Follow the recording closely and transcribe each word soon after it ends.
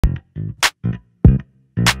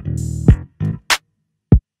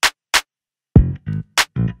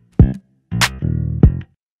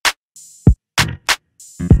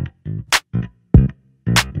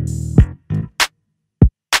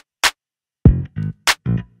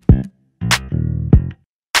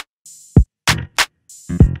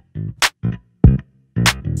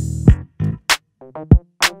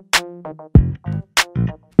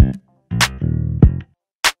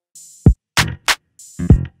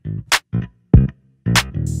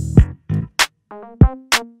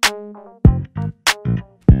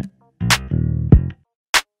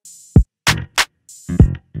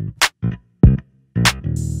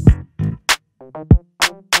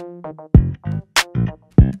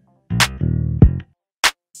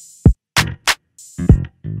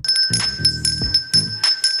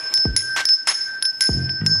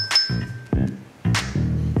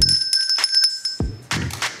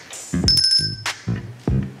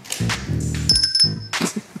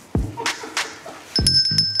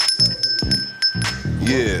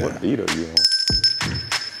Yeah. What beat are you on?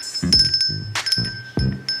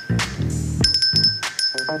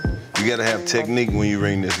 You gotta have technique when you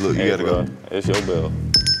ring this. Look, you gotta bro, go. It's your bell.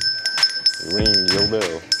 Ring your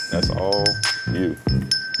bell. That's all you.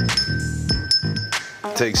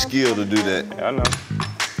 Takes skill to do that. Yeah, I know.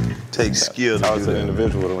 Takes skill to do Talented that.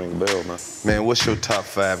 individual to ring the bell, man. Man, what's your top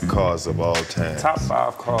 5 cars of all time? Top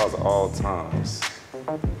 5 cars of all times.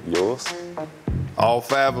 Yours? All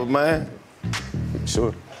 5 of mine?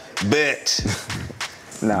 Sure. Bet.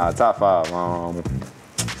 Nah, top 5.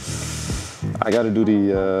 I gotta do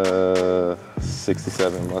the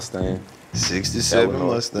 67 Mustang. 67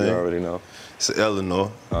 Eleanor, Mustang. You already know. It's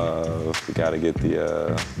Eleanor. We gotta get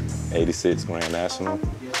the 86 Grand National.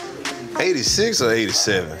 86 or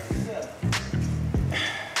 87?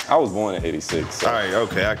 I was born in 86. So, All right,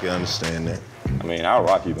 okay, I can understand that. I mean, I'll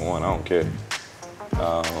rock either one. I don't care.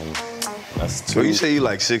 That's 2. Well, you say you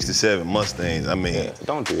like 67 Mustangs. I mean, Yeah,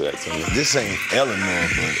 don't do that to me. this ain't Eleanor,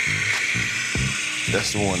 but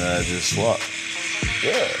that's the one that I just swapped.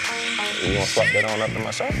 Yeah. You gonna swap that on up to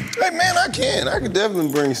my shop? Hey, man, I can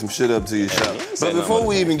definitely bring some shit up to your shop. you ain't But said before nothing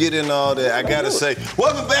we even get into all that, I gotta say,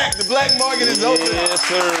 welcome back. The Black Market is open. Yes,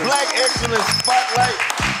 sir. Black Excellence Spotlight.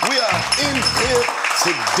 We are in here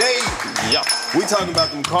today. Yeah. We talking about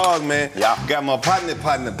them cars, man. Yeah. Got my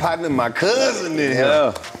partner, my cousin in here.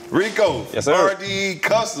 Yeah. Reco. Yes, sir. RDE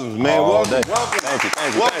Customs, man. All Welcome, day. welcome. Thank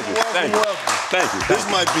you. Welcome. Thank you. This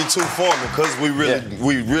might be too formal because we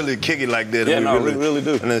really kick it like that. Yeah, and no, we really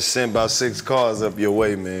do. And then send about 6 cars up your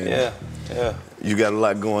way, man. Yeah. You got a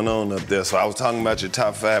lot going on up there. So I was talking about your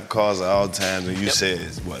top 5 cars of all times, and you said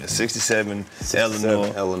it's what, 67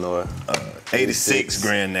 Eleanor. 86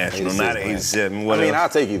 Grand National, not an 87. What I mean, else? I'll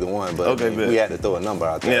take either one, but Okay, bet. we had to throw a number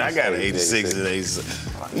out there. Yeah, I got an 86 and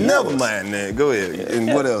 87. Never mind, man. Go ahead.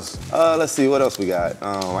 And what else? Let's see, what else we got?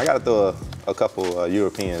 I got to throw a couple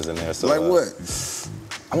Europeans in there. So, Like what?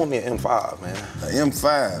 I want me an M5, man. An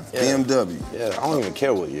M5, Yeah. BMW. Yeah, I don't even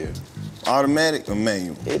care what year. Automatic or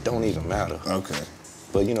manual? It don't even matter. Okay.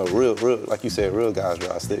 But you know, real, like you said, real guys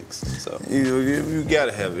drive sticks. So You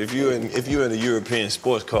gotta have it. If you're in a European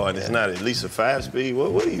sports car and it's not at least a 5-speed,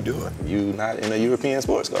 what are you doing? you not in a European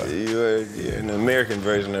sports car. You're in the American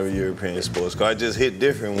version of a European sports car. It just hit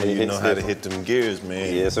different when It you hits know how to different. hit them gears,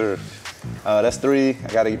 man. Yes, sir. That's 3. I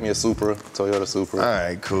gotta get me a Supra, Toyota Supra. All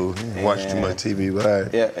right, cool. You watch too much TV, but all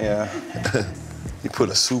right. Yeah. You put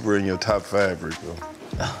a Supra in your top 5, Rico.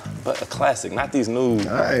 But a classic, not these new. All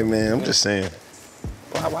right, man. I'm just saying.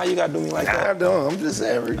 Why you gotta do me like I that? don't. I'm just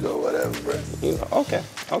saying, Rico. Whatever, bro. You know, okay.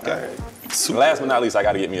 All right. Last but not least, I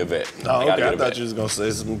gotta get me a vet. Oh, gotta okay. get I a thought vet. you was gonna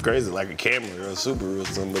say something crazy like a Camry or a Subaru or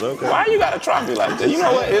something, but okay. Why you gotta try me like that? You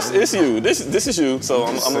know what? It's you. This is you. So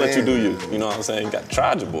I'm gonna let you do you. You know what I'm saying? You got to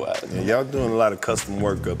try your boy out. Yeah, y'all doing a lot of custom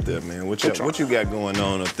work up there, man. What you got going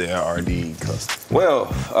on up there, RDE Custom? Well,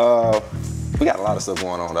 we got a lot of stuff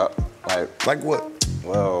going on up. Like what?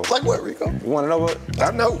 Well, Like what, Rico? you wanna know what? I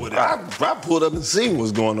know what I pulled up and seen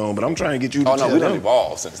what's going on, but I'm trying to get you to Oh no, tell we done them.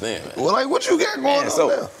 evolved since then, man. Well, like what you got going on So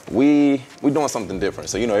there? we doing something different.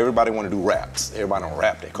 So you know, everybody want to do raps. Everybody don't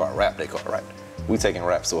rap their car, right? We taking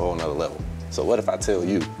raps to a whole nother level. So what if I tell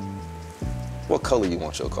you, what color you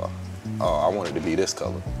want your car? Oh, I want it to be this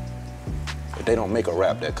color. If they don't make a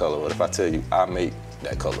rap that color, what if I tell you I make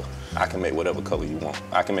that color? I can make whatever color you want.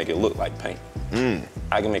 I can make it look like paint.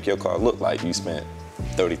 I can make your car look like you spent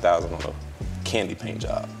 $30,000 on a candy paint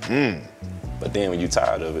job. But then when you're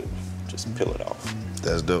tired of it, just peel it off.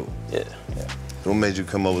 That's dope. Yeah. What made you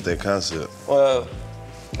come up with that concept? Well,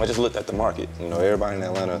 I just looked at the market. You know, everybody in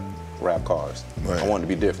Atlanta rap cars. Right. I wanted to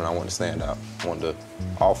be different. I wanted to stand out. I wanted to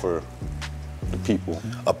offer the people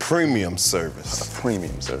A premium service. a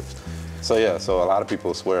premium service. So yeah, so a lot of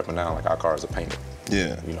people swear up and down like our cars are painted.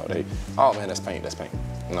 Yeah. You know, oh man, that's paint.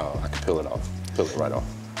 No, I can peel it right off.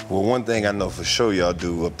 Well, one thing I know for sure y'all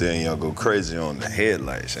do up there, and y'all go crazy on the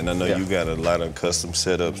headlights. And I know you got a lot of custom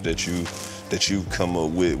setups that you come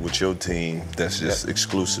up with your team that's just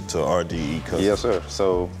exclusive to RDE Custom. Yes, sir.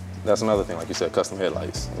 So That's another thing, like you said, custom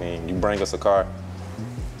headlights. I mean, you bring us a car,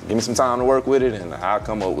 give me some time to work with it, and I'll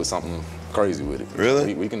come up with something crazy with it.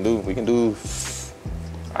 Really? I can do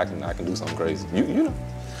something crazy. You know.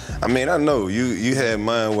 I mean, I know you had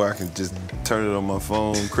mine where I can just turn it on my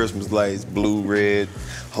phone, Christmas lights, blue, red,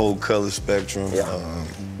 whole color spectrum,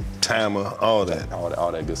 timer, all that.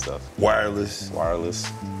 All that good stuff. Wireless,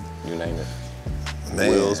 you name it.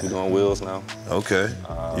 Man. Wheels, we're doing wheels now. Okay.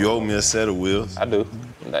 You owe me a set of wheels. I do.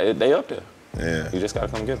 They up there. Yeah. You just gotta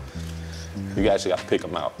come get them. You actually gotta pick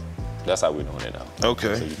them out. That's how we're doing it now.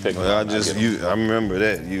 Okay. So you pick them Well, out. I remember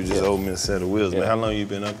that. You just owe me a set of wheels, man. How long you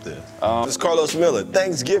been up there? This is Karlous Miller.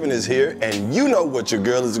 Thanksgiving is here, and you know what your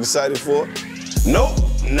girl is excited for? Nope,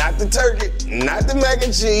 not the turkey, not the mac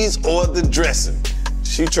and cheese, or the dressing.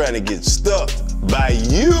 She trying to get stuffed by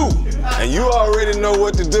you, and you already know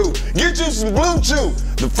what to do. Get you some Blue Chew.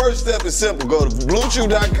 The first step is simple. Go to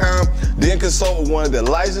BlueChew.com, then consult with one of the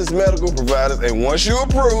licensed medical providers, and once you're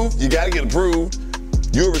approved, you gotta get approved,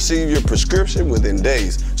 you'll receive your prescription within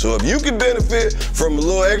days. So if you can benefit from a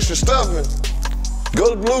little extra stuffing, go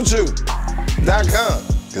to BlueChew.com,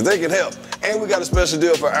 because they can help. And we got a special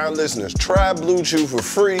deal for our listeners. Try Blue Chew for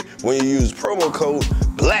free when you use promo code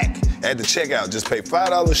BLACK at the checkout. Just pay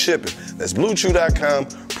 $5 shipping. That's BlueChew.com,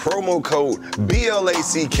 promo code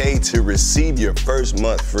BLACK to receive your first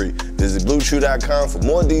month free. Visit BlueChew.com for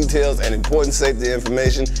more details and important safety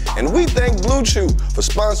information. And we thank Blue Chew for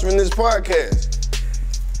sponsoring this podcast.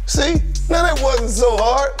 See, now that wasn't so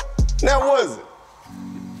hard. Now was it?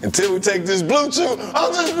 Until we take this Blue Chew,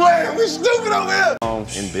 I'm just playing. We stupid over here.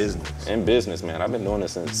 In business, man. I've been doing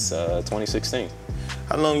this since 2016.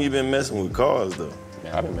 How long you been messing with cars, though?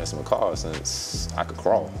 Man, I've been messing with cars since I could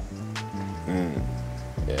crawl.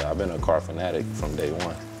 Yeah, I've been a car fanatic from day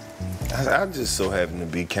one. I just so happen to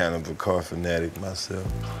be kind of a car fanatic myself.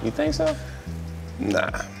 You think so?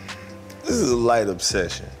 Nah. This is a light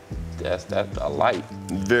obsession. That's a light.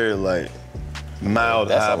 Very light. Mild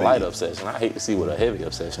That's hobby. a light obsession. I hate to see what a heavy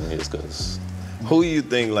obsession is, because... Who you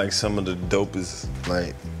think like some of the dopest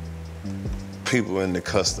like people in the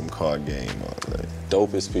custom car game are? Like?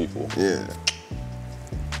 Dopest people? Yeah.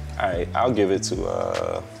 All right, I'll give it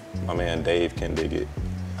to my man Dave can dig it.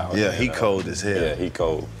 Yeah, he cold as hell. Yeah, he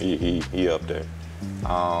cold. He up there.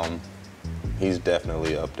 He's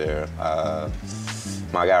definitely up there.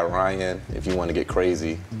 My guy Ryan, if you want to get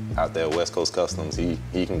crazy out there, West Coast Customs, he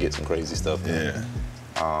can get some crazy stuff done.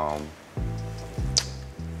 Yeah.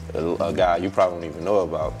 A guy you probably don't even know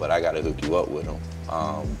about, but I gotta hook you up with him.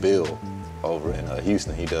 Bill over in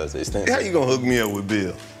Houston, he does extensive. How you gonna hook me up with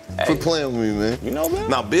Bill? Hey, Quit playing with me, man. You know Bill?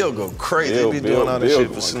 Now Bill go crazy. He be doing all this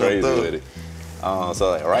shit for Snoop Dogg. So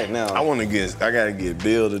like right now, I gotta get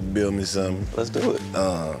Bill to build me something. Let's do it.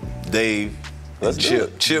 Dave. Let's do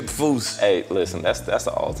it. Chip Foose. Hey, listen, that's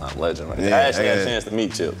an all-time legend right there. Yeah, I actually had a chance to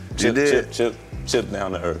meet Chip. Chip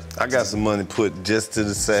down to earth. I got some money put just to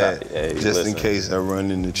the side, just in case I run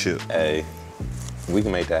into Chip. Hey, we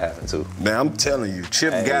can make that happen too. Man, I'm telling you,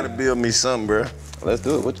 Chip gotta build me something, bro. Let's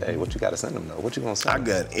do it. What you gotta send him though? What you gonna send him? I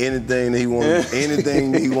got anything that he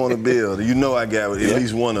want to build. You know I got at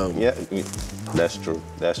least one of them. Yeah, that's true.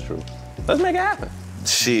 That's true. Let's make it happen.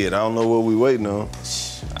 Shit, I don't know what we waiting on.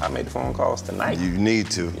 I made the phone calls tonight. You need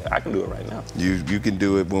to. Yeah, I can do it right now. You can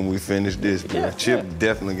do it when we finish this, bro. Yeah, Chip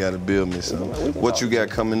definitely got to build me something. What you got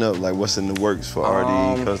coming up? Like, what's in the works for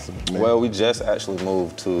RDE Customs, man? Well, we just actually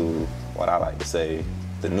moved to what I like to say,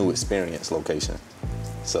 the new experience location.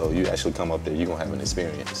 So you actually come up there, you're gonna have an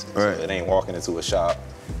experience. Right. So it ain't walking into a shop.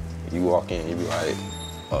 You walk in, you be like,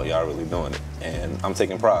 oh, y'all really doing it. And I'm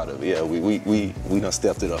taking pride of it. Yeah, we done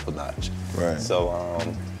stepped it up a notch. Right. So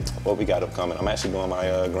what we got upcoming, I'm actually doing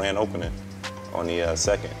my grand opening on the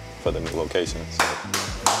 2nd for the new location. So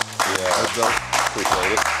yeah,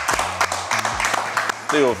 appreciate it.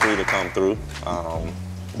 Feel free to come through.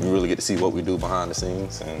 You really get to see what we do behind the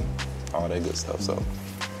scenes and all that good stuff. So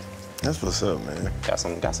that's what's up, man.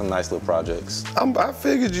 got some nice little projects. I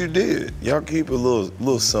figured you did. Y'all keep a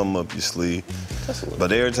little something up your sleeve.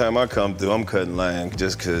 But every time I come through, I'm cutting line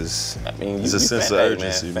just because it's a sense of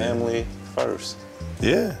urgency, man. Family first.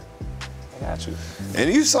 Yeah. I got you.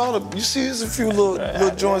 And you see there's a few little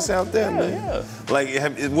joints out there, man. Yeah. Like,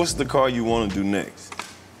 what's the car you want to do next?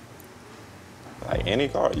 Like any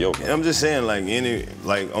car, yo. I'm just saying, like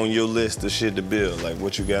on your list of shit to build, like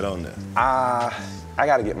what you got on there? I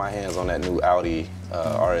got to get my hands on that new Audi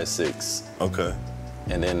RS6. Okay.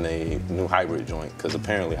 And then the new hybrid joint, because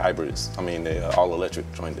apparently hybrids, the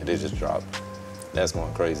all-electric joint that they just dropped, that's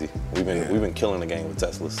going crazy. We've been killing the game with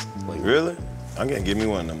Teslas lately. Really? I gotta give me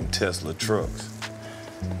one of them Tesla trucks.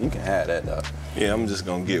 You can have that, dog. Yeah, I'm just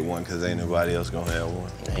gonna get one because ain't nobody else gonna have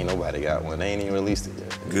one. Ain't nobody got one. They ain't even released it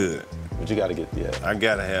yet. Good. But you gotta get, I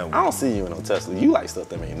gotta have one. I don't see you in no Tesla. You like stuff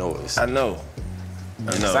that make noise. I know.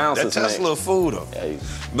 I know. Sound That system Tesla food though. Yeah,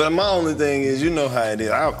 But my only thing is, you know how it is.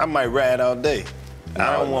 I might ride all day.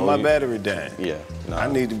 I don't want my battery dying. Yeah. No. I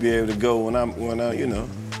need to be able to go when I, you know.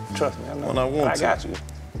 Trust me, I know. When I want I to. got you.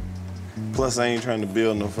 Plus, I ain't trying to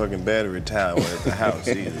build no fucking battery tower at the house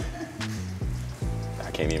either.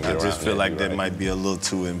 I can't even I get just around feel that, like you that right. might be a little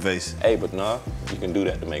too invasive. Hey, but no, you can do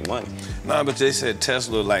that to make money. Nah, but they said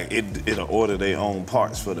Tesla, like, it'll order their own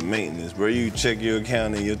parts for the maintenance. Bro, you check your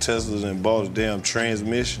account and your Tesla's and bought a damn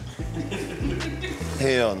transmission.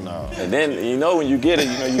 Hell no. And then, you know, when you get it,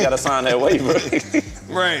 you know, you gotta sign that waiver.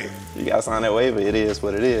 Right. You gotta sign that waiver. It is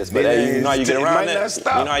what it is. But hey, you know how you get It around might that? not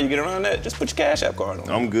stop. You know how you get around that? Just put your Cash App card on.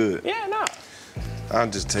 I'm good. Yeah, nah. I'll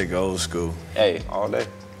just take old school. Hey, all day.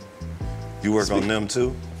 You work on them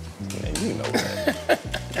too? Man, you know that.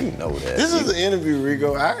 You know that. This is an interview,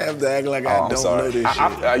 Rico. I have to act like I don't know this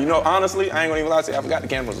shit. You know, honestly, I ain't gonna even lie to you. I forgot the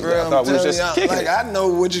cameras was there. I Bro, thought we was I'm just telling you, kicking like, it. I know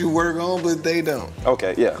what you work on, but they don't.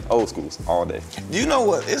 Okay, yeah, old schools, all day. You know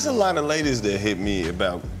what? It's a lot of ladies that hit me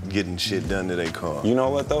about getting shit done to their car. You know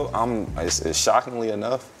what though? It's shockingly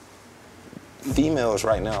enough, females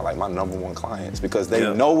right now are like my #1 clients because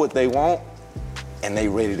they know what they want and they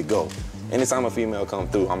ready to go. Anytime a female come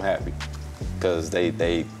through, I'm happy because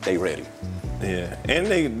they ready. Yeah, and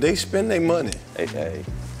they spend their money.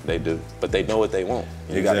 They do, but they know what they want.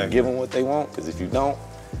 You gotta give them what they want because if you don't,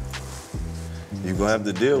 you're gonna have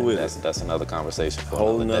to deal with it. That's another conversation for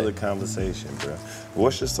Whole another nother conversation, bro.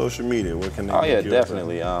 What's your social media? What can they Oh yeah, look you up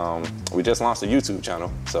definitely. We just launched a YouTube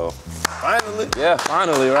channel, so. Finally? Yeah,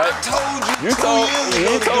 finally, right? I told you, You 2 told years me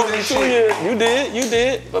ago to do me this 2 shit. years. You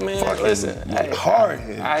did. But man, Fucking listen.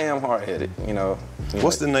 hard-headed. I am hard-headed, you know.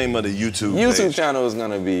 What's the name of the YouTube page? channel is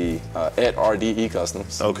gonna be at RDE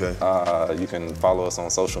Customs. Okay. You can follow us on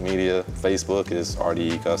social media. Facebook is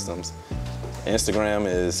RDE Customs. Instagram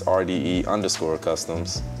is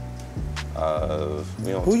RDE_Customs.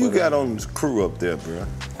 Who you got on this crew up there, bro?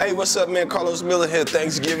 Hey, what's up, man? Karlous Miller here.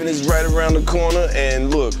 Thanksgiving is right around the corner. And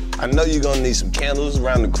look, I know you're gonna need some candles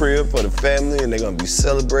around the crib for the family, and they're gonna be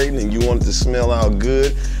celebrating, and you want it to smell all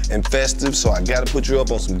good and festive, so I gotta put you up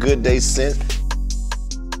on some Good Day scent.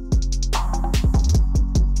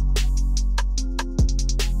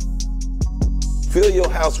 Fill your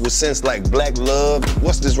house with scents like Black Love.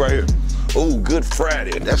 What's this right here? Oh, Good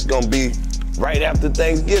Friday. That's gonna be right after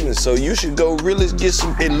Thanksgiving. So you should go really at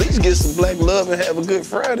least get some Black Love and have a Good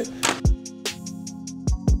Friday.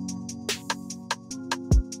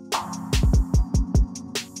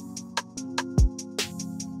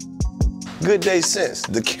 Good Day scents.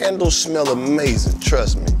 The candles smell amazing,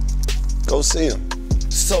 trust me. Go see them.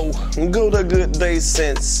 So go to Good Day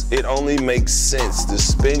scents. It only makes sense to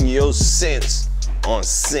spend your cents on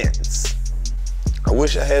scents. I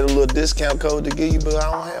wish I had a little discount code to give you, but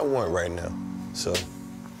I don't have one right now. So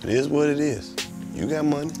it is what it is. You got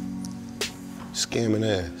money, scamming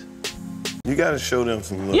ass. You gotta show them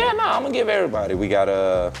some love. Yeah, no, I'm gonna give everybody. We got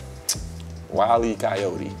a Wile E.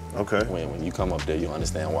 Coyote. Okay. When you come up there, you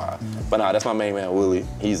understand why. But nah, that's my main man, Willie.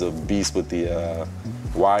 He's a beast with the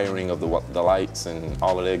wiring of the lights and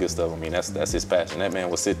all of that good stuff. I mean, that's his passion. That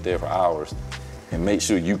man will sit there for hours and make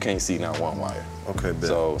sure you can't see not one wire. Okay, bet.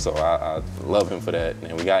 So I love him for that.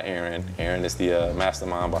 And we got Aaron. Aaron is the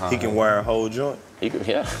mastermind behind. He can wire a whole joint? He can,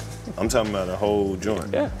 yeah. I'm talking about a whole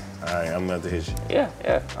joint. Yeah. All right, I'm about to hit you.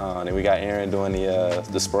 Yeah. Then we got Aaron doing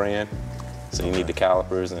the spraying. So you need the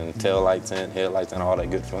calipers and tail lights and headlights and all that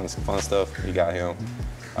good fun stuff. You got him.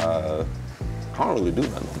 I don't really do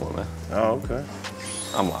that no more, man. Oh, okay.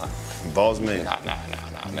 I'm lying. Boss man.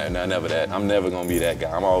 Nah, never that. I'm never gonna be that guy.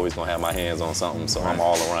 I'm always gonna have my hands on something, so I'm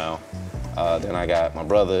all around. Then I got my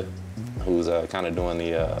brother, who's kind of doing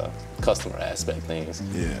the customer aspect things.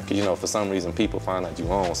 Yeah. Cause you know, for some reason, people find out you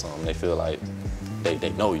own something, they feel like they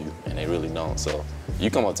know you, and they really don't. So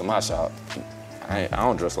you come up to my shop, I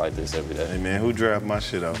don't dress like this every day. Hey man, who drive my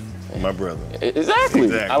shit off? My brother.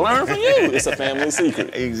 Exactly. I learned from you. It's a family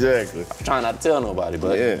secret. Exactly. I'm trying not to tell nobody,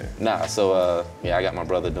 but nah. So yeah, I got my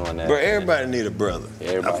brother doing that. Bro, everybody need a brother.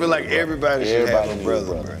 I feel like everybody should have a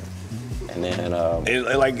brother, bro. And then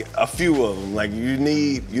and like a few of them. Like you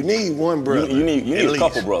need one brother. You need a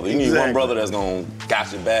couple brothers. You need Exactly. one brother that's gonna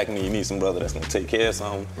got your back, and then you need some brother that's gonna take care of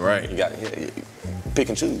something. Right. You got pick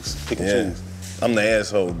and choose. Pick and choose. I'm the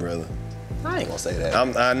asshole brother. I ain't gonna say that.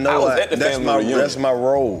 I know that's my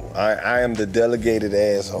role. I am the delegated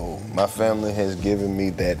asshole. My family has given me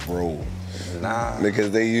that role. Nah.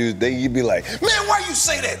 Because you be like, man, why you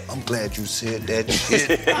say that? I'm glad you said that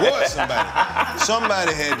shit. Boy,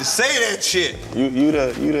 somebody had to say that shit. You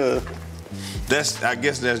the. I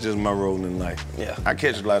guess that's just my role in life. Yeah. I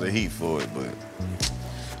catch a lot of heat for it, but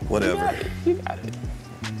whatever. You got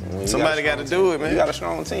it. Somebody got to do it, man. You got a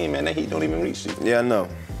strong team, man. That heat don't even reach you. Yeah, I know.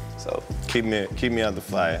 So keep me out the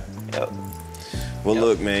fire. Yep. Well,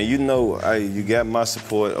 look, man, you know, you got my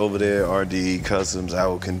support over there at RDE Customs. I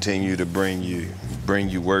will continue to bring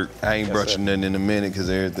you work. I ain't brought you nothing in a minute because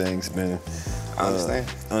everything's been I understand.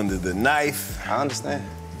 Under the knife. I understand.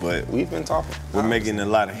 But we've been talking. We're making a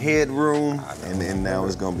lot of headroom, and now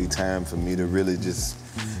it's gonna be time for me to really just,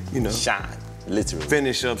 shine, literally.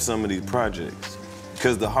 Finish up some of these projects.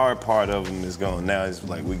 Because the hard part of them is gone. Now it's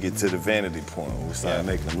like we get to the vanity point where we start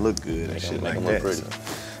making them look good and shit like that. So,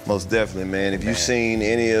 most definitely, man. If you've seen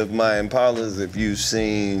any of my Impalas, if you've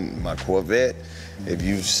seen my Corvette, if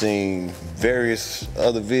you've seen various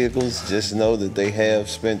other vehicles, just know that they have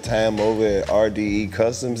spent time over at RDE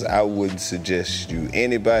Customs. I wouldn't suggest you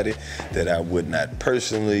anybody that I would not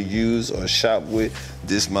personally use or shop with.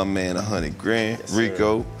 This my man, 100 grand. Yes,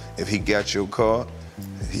 Reco, if he got your car,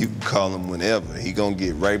 you can call him whenever. He gonna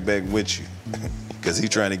get right back with you. Because he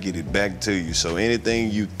trying to get it back to you. So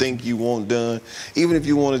anything you think you want done, even if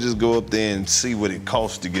you want to just go up there and see what it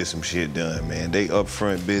costs to get some shit done, man. They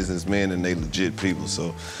upfront business, man, and they legit people.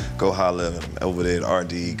 So go holler at them over there at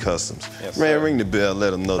RDE Customs. Yes, man, sir. Ring the bell,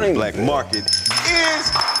 let them know the black market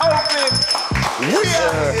is open. We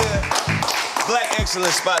out here. Black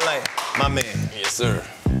Excellence Spotlight, my man. Yes, sir.